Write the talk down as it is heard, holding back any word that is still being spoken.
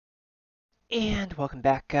And welcome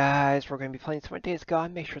back, guys. We're going to be playing some more Days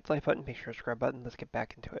Gone. Make sure it's like button, make sure it's subscribe button. Let's get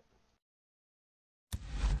back into it.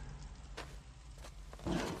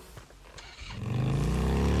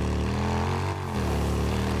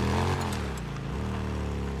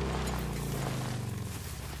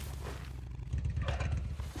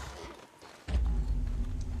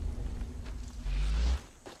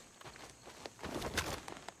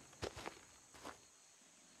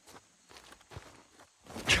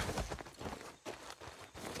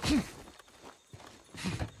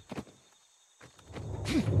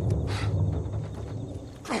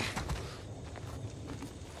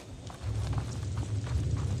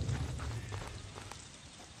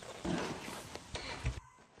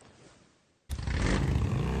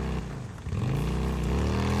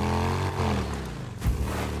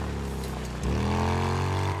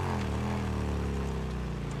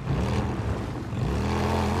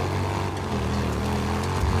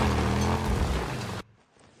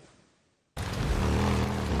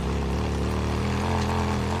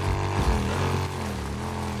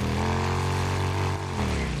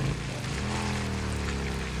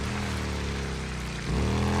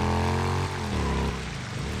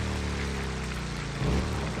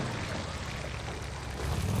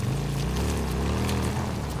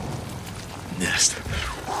 Nest.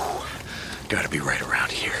 Whew. Gotta be right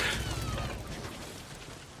around here.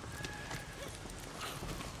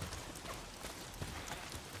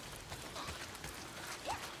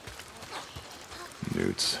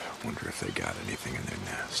 Newts. Wonder if they got anything in their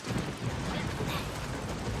nest.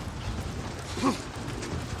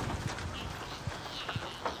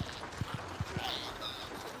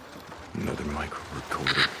 Another micro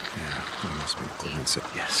recorder. Yeah, that must be equivalent.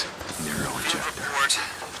 Yes, Nero injector. Report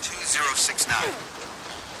 2069.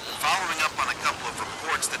 Following up on a couple of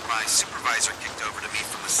reports that my supervisor kicked over to me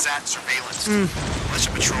from the SAT surveillance.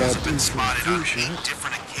 Militia patrols have been spotted on 8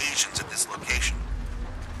 different occasions at this location,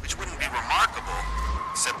 which wouldn't be remarkable,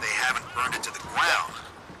 except they haven't burned it to the ground.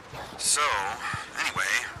 So, anyway,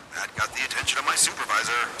 that got the attention of my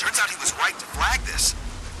supervisor. Turns out he was right to flag this.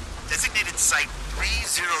 Designated Site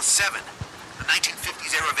 307, a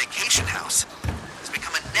 1950s-era vacation house, has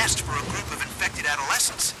become a nest for a group of infected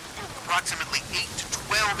adolescents. Approximately 8 to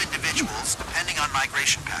 12 individuals, depending on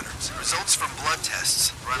migration patterns. Results from blood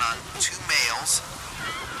tests run on 2 males,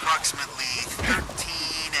 approximately 13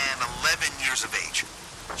 and 11 years of age,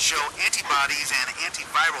 show antibodies and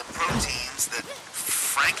antiviral proteins that,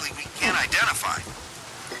 frankly, we can't identify.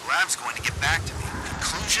 The lab's going to get back to me.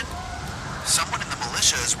 Conclusion? Someone in the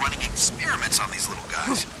militia is running experiments on these little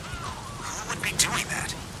guys. Who would be doing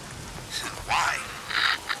that? And why?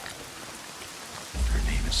 Her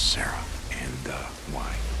name is Sarah. And,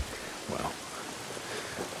 why? Well,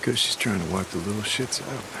 because she's trying to wipe the little shits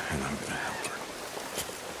out, and I'm gonna help her.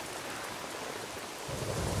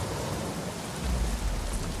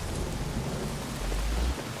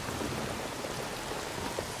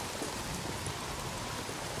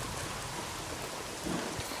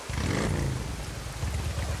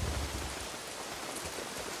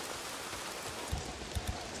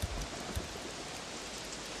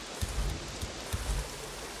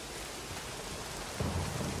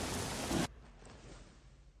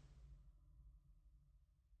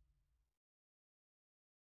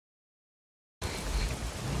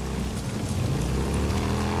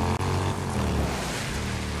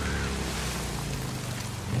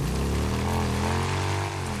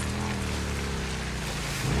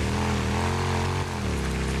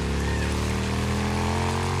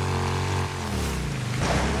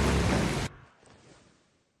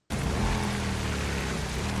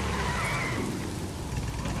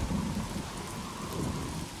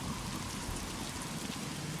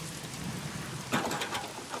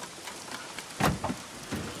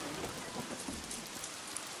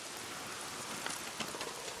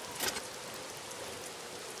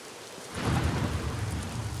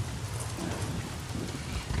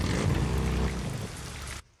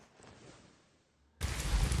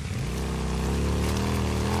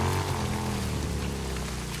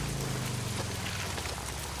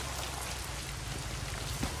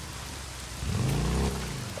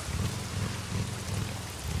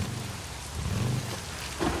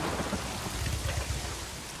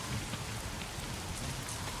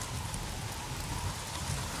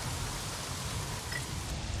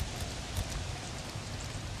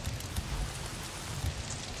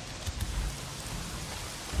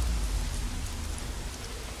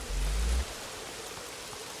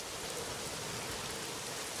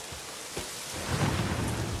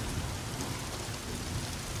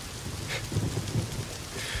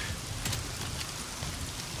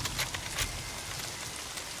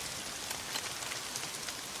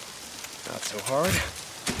 Not so hard.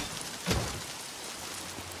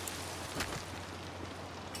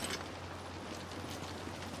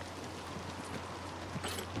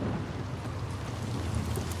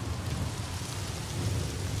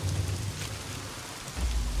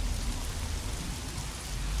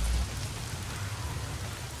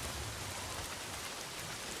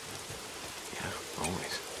 Yeah,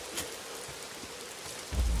 always.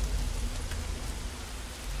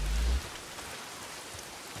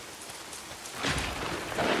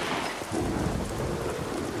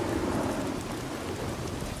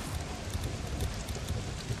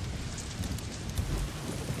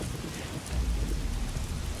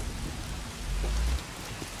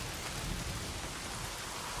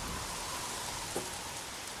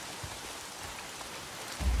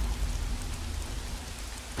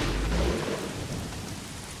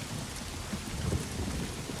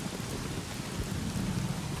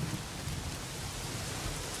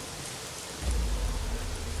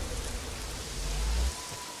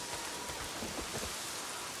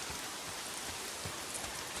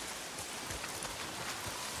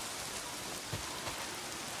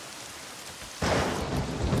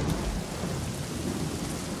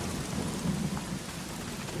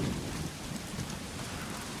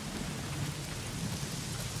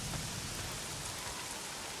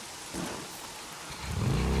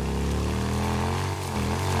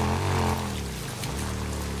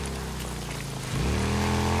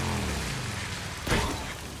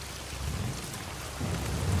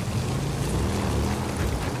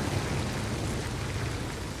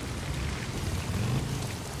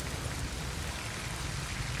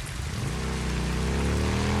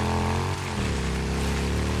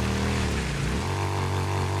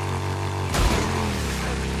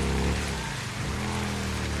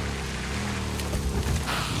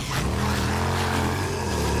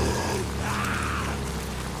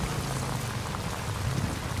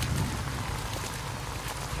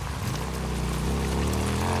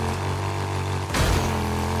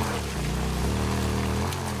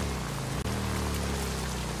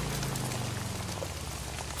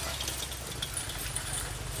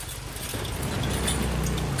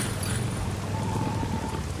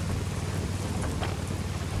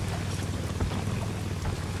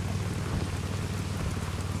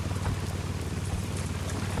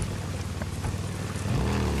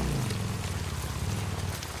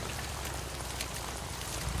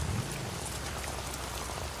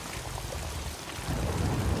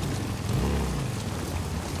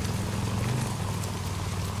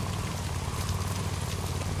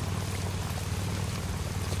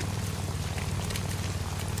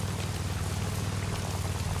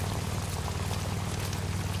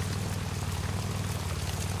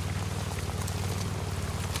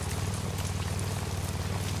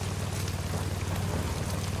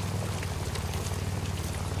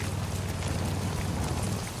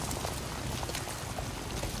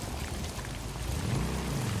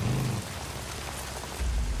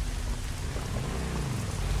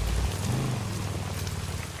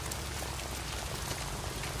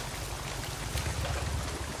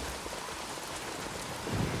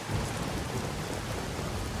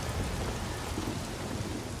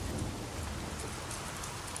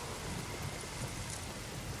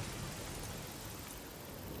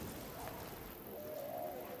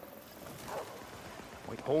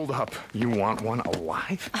 Hold up. You want one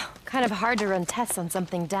alive? Oh, kind of hard to run tests on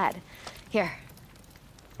something dead. Here.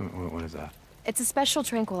 What is that? It's a special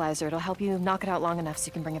tranquilizer. It'll help you knock it out long enough so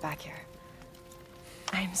you can bring it back here.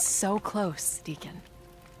 I'm so close, Deacon.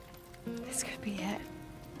 This could be it.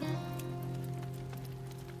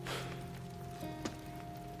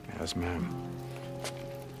 Yes, ma'am.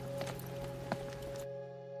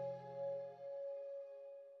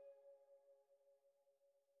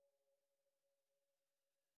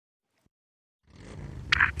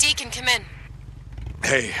 Deacon, come in.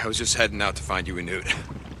 Hey, I was just heading out to find you a newt.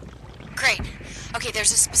 Great. Okay,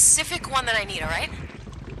 there's a specific one that I need, all right?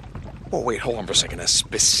 Oh, wait, hold on for a second. A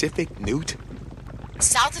specific newt?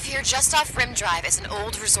 South of here, just off Rim Drive, is an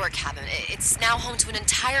old resort cabin. It's now home to an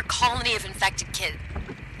entire colony of infected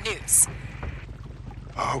newts.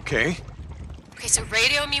 Okay. Okay, so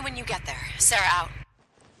radio me when you get there. Sarah out.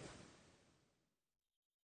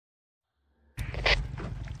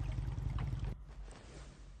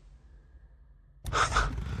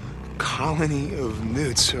 Colony of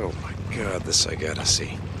newts. Oh my god, this I gotta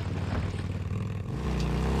see.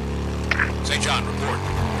 St. John, report.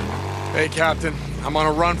 Hey, Captain. I'm on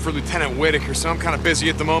a run for Lieutenant Whitaker, so I'm kind of busy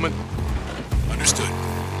at the moment. Understood.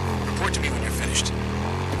 Report to me when you're finished.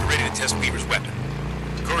 We're ready to test Weaver's weapon.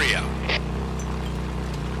 Corey out.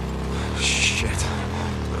 Shit.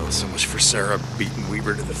 Well, So much for Sarah beating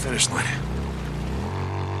Weaver to the finish line.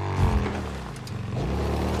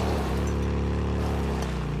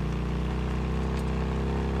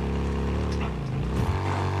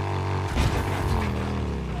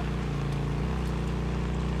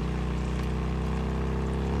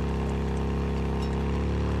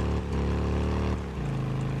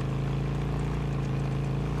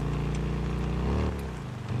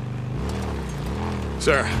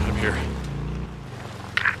 Sarah, I'm here.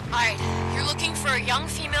 Alright, you're looking for a young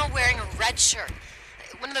female wearing a red shirt.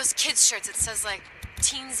 One of those kids' shirts that says, like,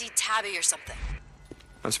 Teensy Tabby or something.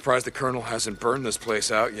 I'm surprised the Colonel hasn't burned this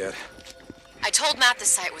place out yet. I told Matt the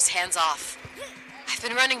site was hands-off. I've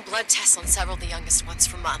been running blood tests on several of the youngest ones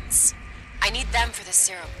for months. I need them for this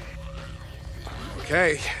serum.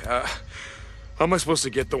 Okay, how am I supposed to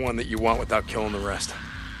get the one that you want without killing the rest?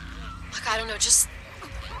 Look, I don't know, just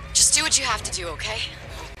do what you have to do, okay?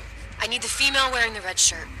 I need the female wearing the red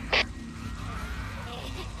shirt.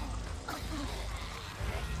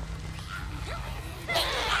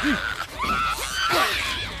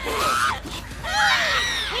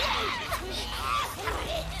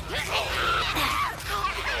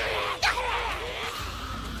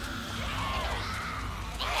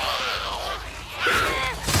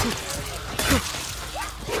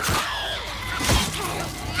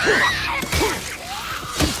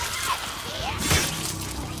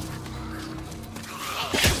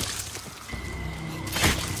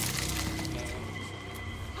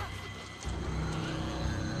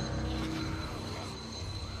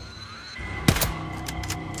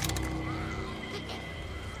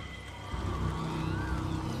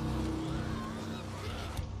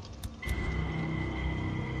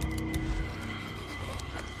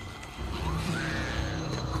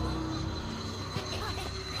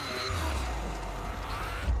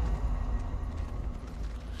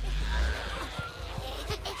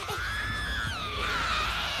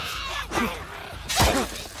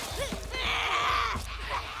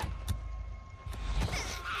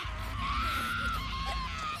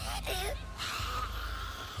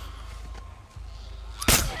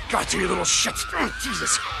 Got you little shit! Oh,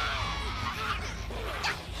 Jesus!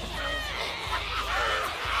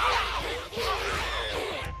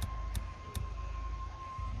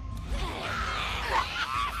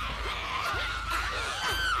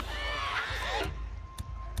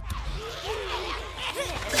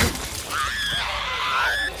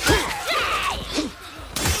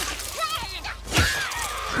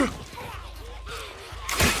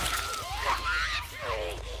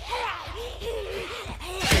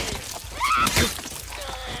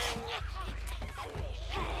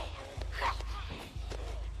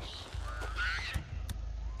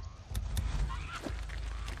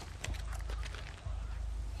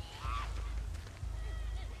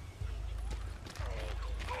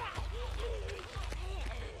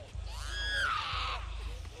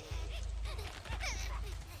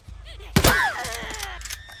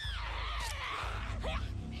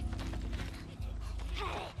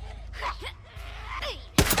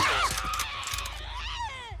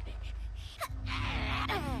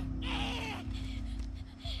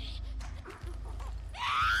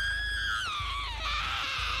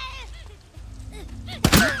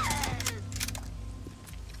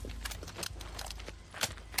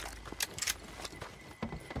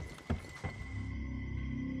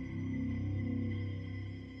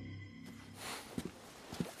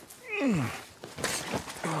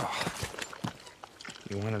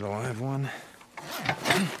 You wanted a live one?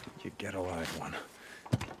 You get a live one.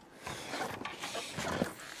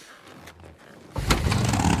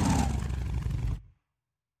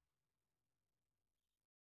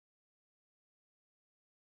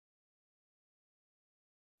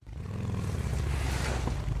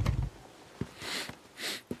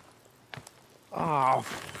 Oh,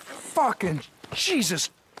 fucking Jesus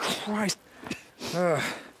Christ.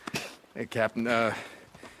 Hey, Captain,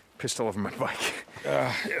 pistol over my bike.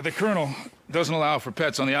 The Colonel doesn't allow for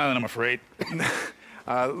pets on the island, I'm afraid.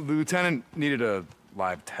 The Lieutenant needed a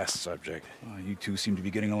live test subject. You two seem to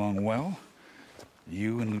be getting along well.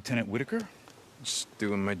 You and Lieutenant Whitaker? Just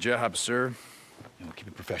doing my job, sir. Keep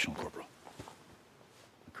it professional, Corporal.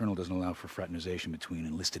 The Colonel doesn't allow for fraternization between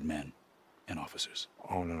enlisted men and officers.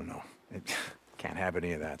 Oh, no. Can't have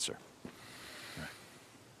any of that, sir. All right.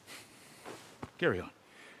 Carry on.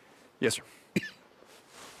 Yes, sir.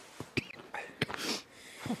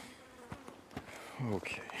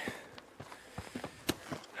 Okay.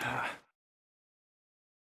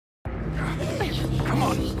 Come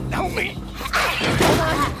on, help me!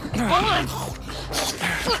 Hold on!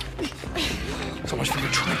 So much for your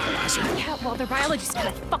tranquilizer. Cat Well, their biology's kind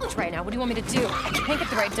of fucked right now. What do you want me to do? I can't get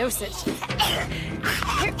the right dosage. Here,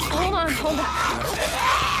 hold on.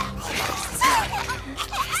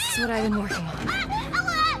 This is what I've been working on.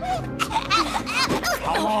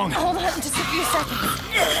 How long? Hold on, just a few seconds.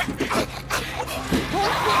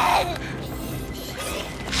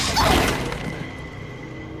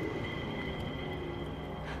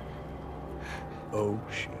 Oh,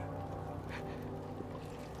 shit.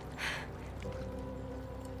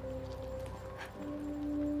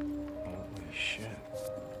 Holy shit.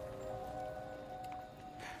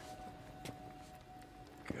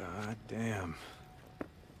 God damn.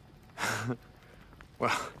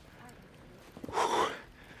 Well,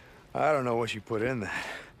 I don't know what you put in that.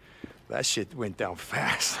 That shit went down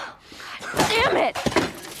fast. Damn it!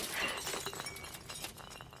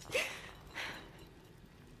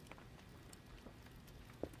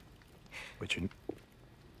 But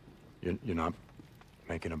you're not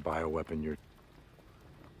making a bioweapon. You're.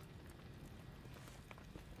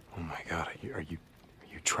 Oh my God! Are you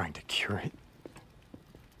trying to cure it?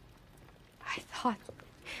 I thought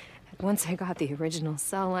that once I got the original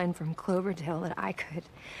cell line from Cloverdale that I could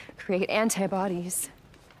create antibodies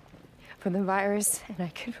for the virus and I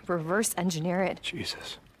could reverse engineer it.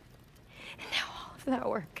 Jesus. And now all of that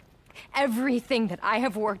work, everything that I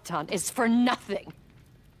have worked on is for nothing.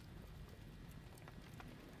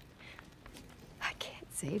 I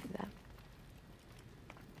can't save them.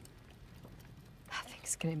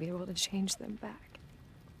 Nothing's gonna be able to change them back.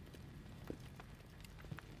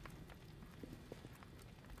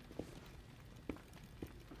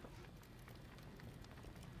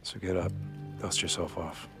 So get up, dust yourself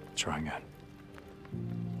off, try again.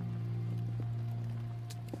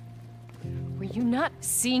 Were you not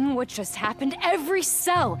seeing what just happened? Every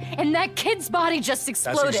cell in that kid's body just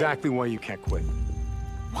exploded. That's exactly why you can't quit.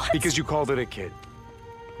 What? Because you called it a kid.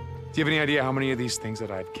 Do you have any idea how many of these things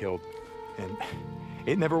that I've killed? And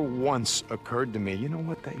it never once occurred to me, you know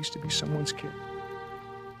what, that used to be someone's kid.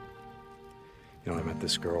 You know, I met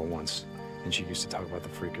this girl once, and she used to talk about the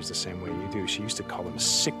freakers the same way you do. She used to call them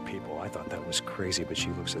sick people. I thought that was crazy, but she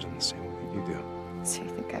looks at them the same way you do. So you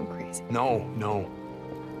think I'm crazy? No.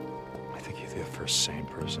 I think you're the first sane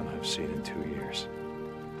person I've seen in 2 years.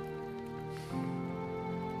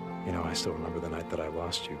 You know, I still remember the night that I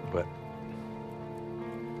lost you, but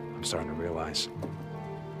I'm starting to realize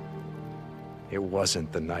it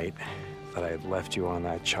wasn't the night that I had left you on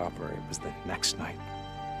that chopper. It was the next night.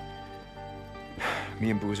 Me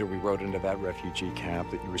and Boozer, we rode into that refugee camp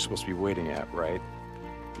that you were supposed to be waiting at, right?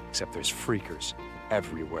 Except there's freakers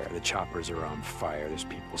everywhere. The choppers are on fire. There's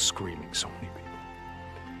people screaming, so many people.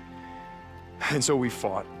 And so we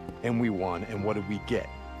fought, and we won, and what did we get?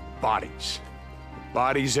 Bodies.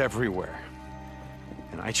 Bodies everywhere.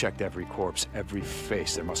 And I checked every corpse, every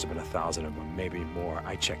face. There must have been 1,000 of them, maybe more.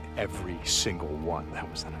 I checked every single one. That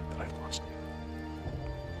was the night that I lost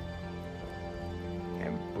you.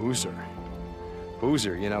 And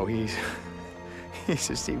Boozer, you know, he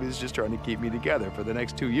was just trying to keep me together for the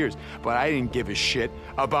next 2 years. But I didn't give a shit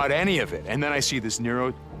about any of it. And then I see this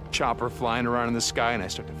Nero chopper flying around in the sky, and I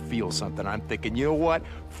start to feel something. I'm thinking, you know what?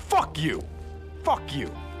 Fuck you. Fuck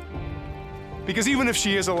you. Because even if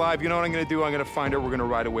she is alive, you know what I'm gonna do? I'm gonna find her, we're gonna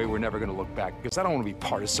ride away, we're never gonna look back. Because I don't wanna be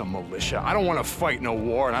part of some militia. I don't wanna fight no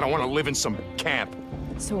war, and I don't wanna live in some camp.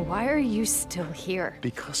 So why are you still here?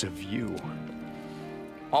 Because of you.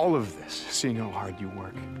 All of this, seeing how hard you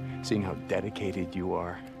work, seeing how dedicated you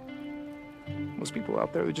are. Most people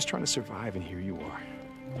out there are just trying to survive, and here you are.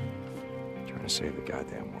 Trying to save the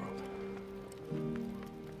goddamn world.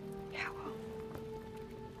 Yeah, well,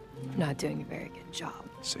 I'm not doing a very good job.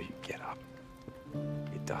 So you get up,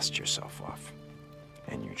 you dust yourself off,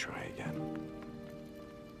 and you try again.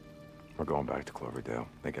 We're going back to Cloverdale.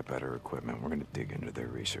 They get better equipment. We're gonna dig into their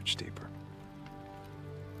research deeper.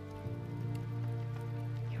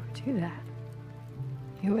 You would do that?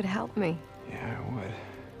 You would help me? Yeah, I would.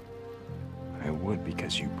 I would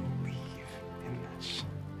because you believe in this.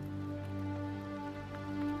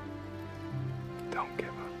 Don't give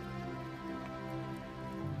up.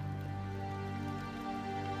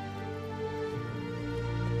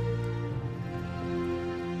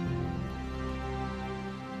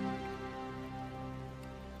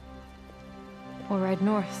 We'll ride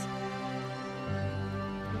north.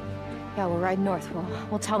 Yeah, we'll ride north.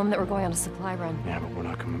 We'll tell them that we're going on a supply run. Yeah, but we're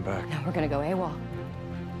not coming back. No, we're gonna go AWOL.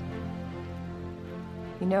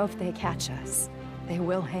 You know, if they catch us, they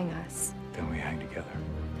will hang us. Then we hang together.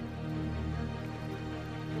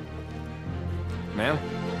 Ma'am?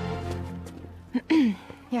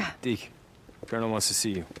 Yeah. Deke, Colonel wants to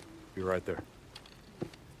see you. Be right there.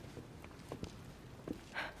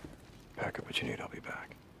 Pack up what you need, I'll be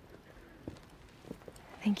back.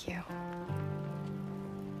 Thank you.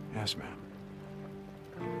 Yes, ma'am.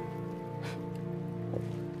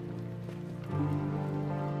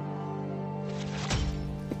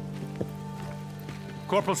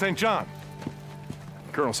 Corporal St. John,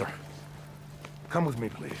 Colonel, sir. come with me,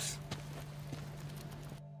 please.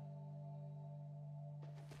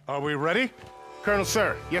 Are we ready? Colonel,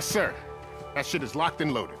 sir. Yes, sir. That shit is locked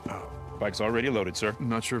and loaded. Bike's already loaded, sir. I'm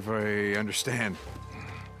not sure if I understand.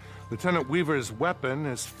 Lieutenant Weaver's weapon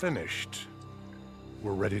is finished.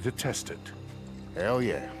 We're ready to test it. Hell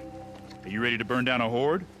yeah. Are you ready to burn down a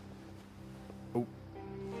horde?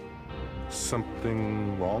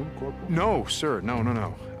 Something wrong, Corporal? No, sir. No.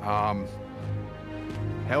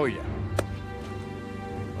 Hell yeah.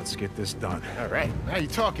 Let's get this done. All right. Now you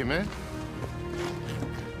talking, man.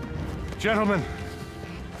 Gentlemen,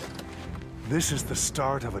 this is the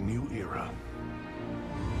start of a new era.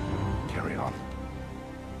 Carry on.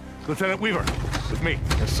 Lieutenant Weaver, with me.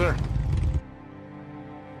 Yes, sir.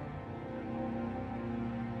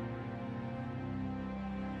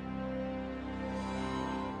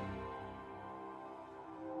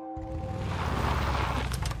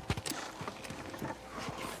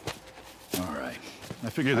 All right. I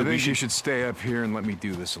figured I that we think you should... should stay up here and let me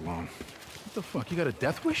do this alone. What the fuck? You got a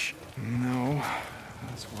death wish? No,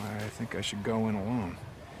 that's why I think I should go in alone.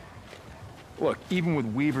 Look, even with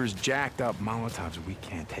Weaver's jacked up Molotovs, we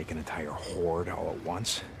can't take an entire horde all at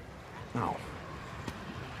once. No.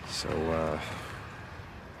 So,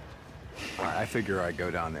 I figure I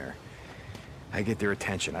go down there. I get their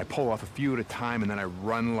attention. I pull off a few at a time, and then I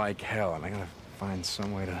run like hell. And I gotta find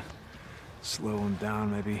some way to slow them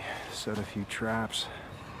down, maybe set a few traps.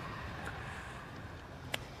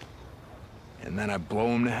 And then I blow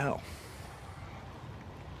them to hell.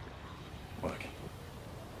 Look,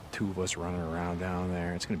 two of us running around down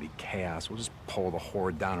there, it's gonna be chaos. We'll just pull the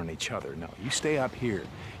horde down on each other. No, you stay up here.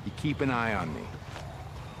 You keep an eye on me.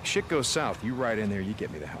 If shit goes south, you ride in there, you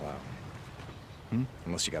get me the hell out.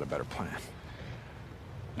 Unless you got a better plan.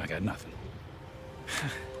 I got nothing.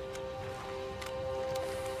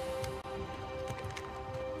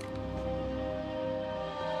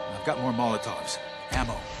 I've got more Molotovs,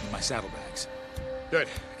 ammo in my saddlebags. Good.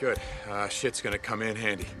 Shit's gonna come in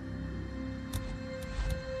handy.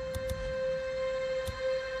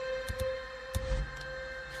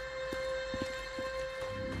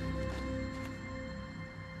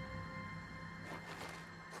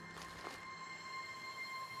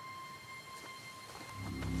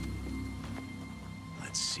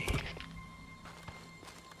 Let's see.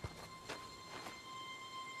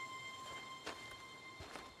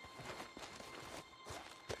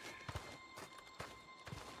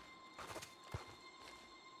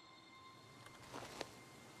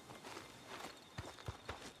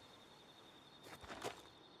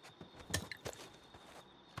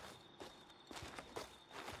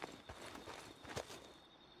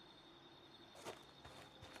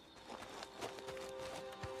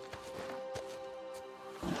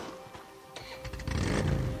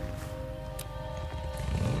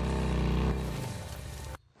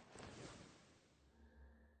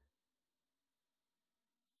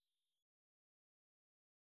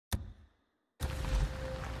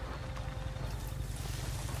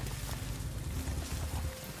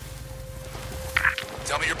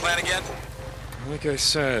 Tell me your plan again? Like I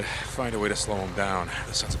said, find a way to slow them down.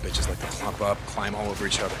 The sons of bitches like to clump up, climb all over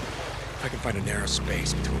each other. If I can find a narrow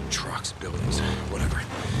space between trucks, buildings, whatever,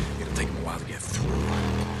 it'll take them a while to get through.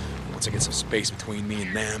 Once I get some space between me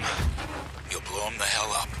and them, you'll blow them the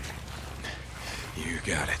hell up. You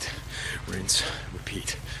got it. Rinse,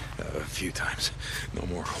 repeat. A few times. No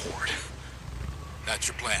more horde. That's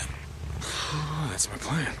your plan. That's my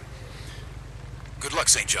plan. Good luck,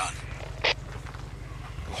 St. John.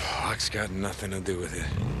 Luck's got nothing to do with it.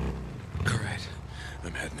 All right,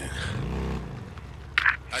 I'm heading in.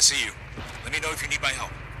 I see you. Let me know if you need my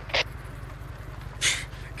help.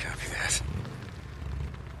 Copy that.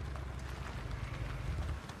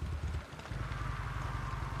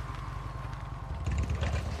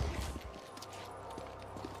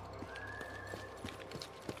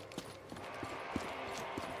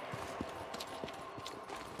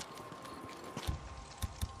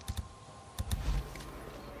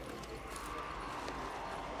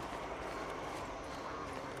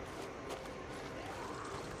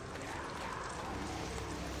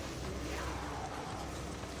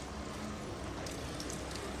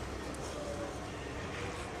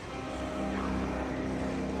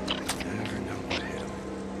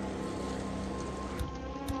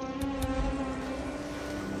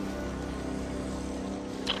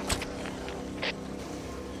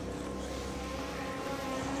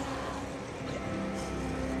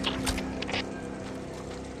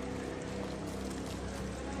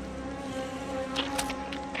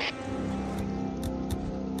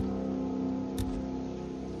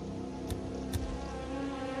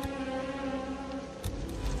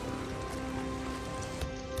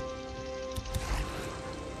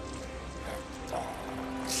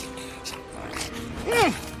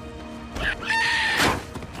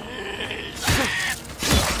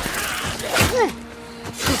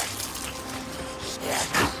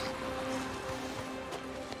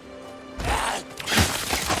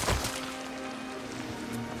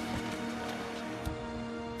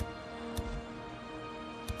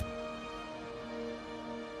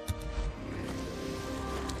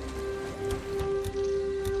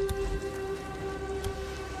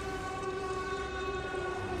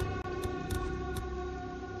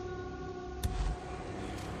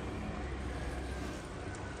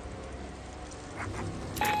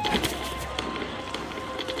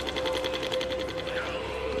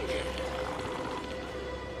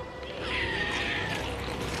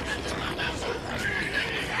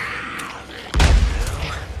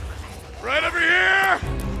 Right over here!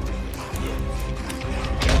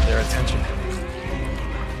 Got their attention.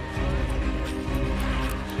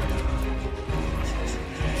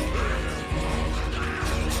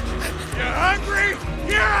 You hungry?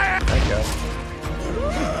 Here I am! Thank God.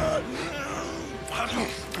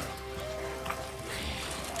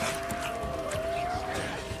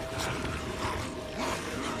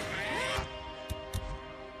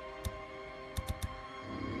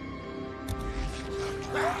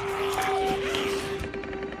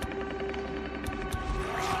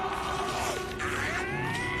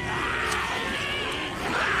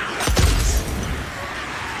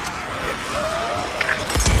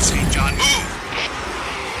 St. John, move!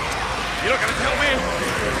 You're not gonna tell me?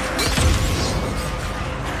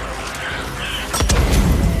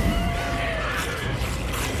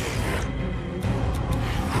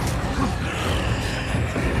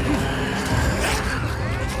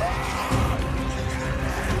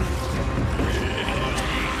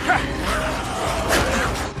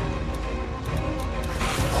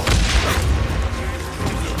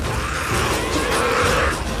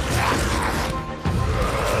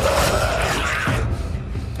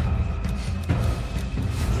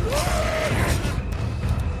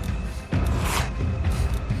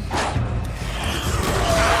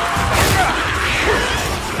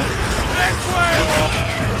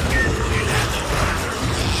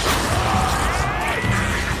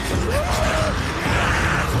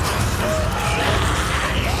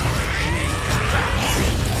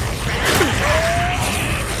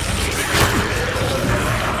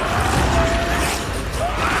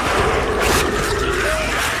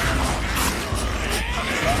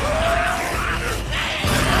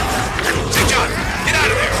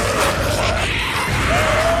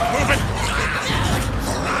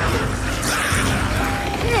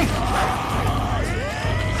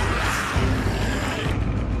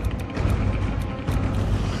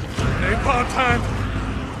 Napalm time!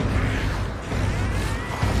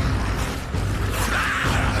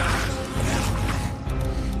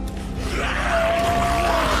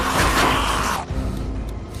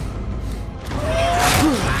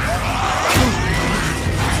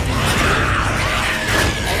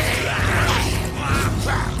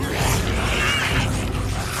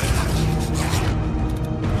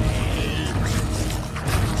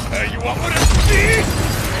 You want one of these?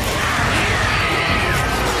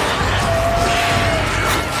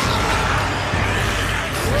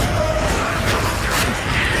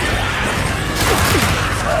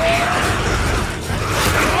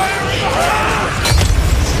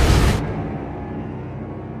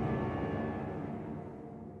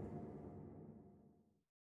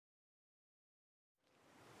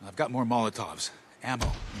 I've got more Molotovs, ammo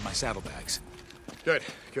in my saddlebags. Good,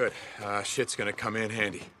 good. Shit's gonna come in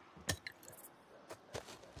handy.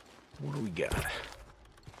 What do we got?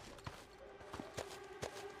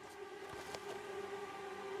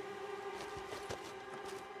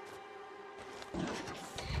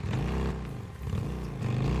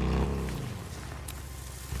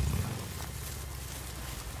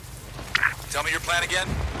 Tell me your plan again?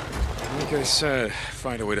 Like I said,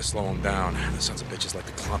 find a way to slow them down. The sons of bitches like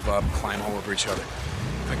to clump up, climb all over each other.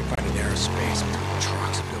 If I can find a narrow space between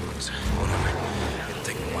trucks, buildings, whatever, it'll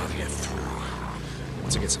take me a while to get through.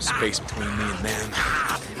 Once I get some space between me and them...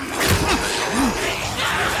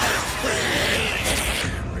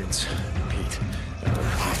 Rinse, repeat.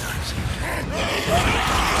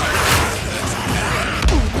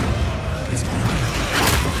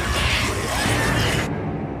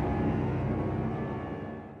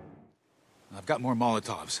 I've got more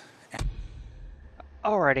Molotovs.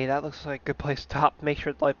 Alrighty, that looks like a good place to stop. Make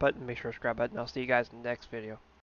sure to like button, make sure to subscribe button. I'll see you guys in the next video.